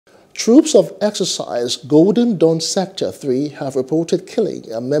Troops of Exercise Golden Dawn Sector 3 have reported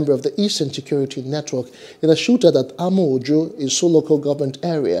killing a member of the Eastern Security Network in a shootout at Amauju Isu local government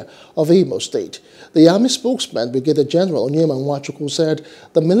area of Imo Stat. The Army spokesman, Brigadier General Amauju Isu, said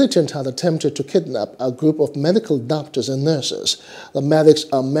the militant had attempted to kidnap a group of medical doctors and nurses. The medics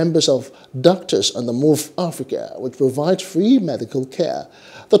are members of Doctors on the Move Africa, which provides free medical care.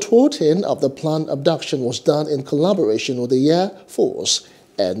 The thwarting of the planned abduction was done in collaboration with the Air Force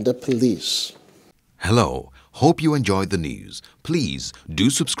and the police. Hello, hope you enjoyed the news. Please do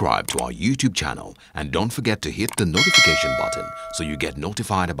subscribe to our YouTube channel and don't forget to hit the notification button so you get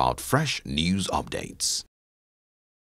notified about fresh news updates.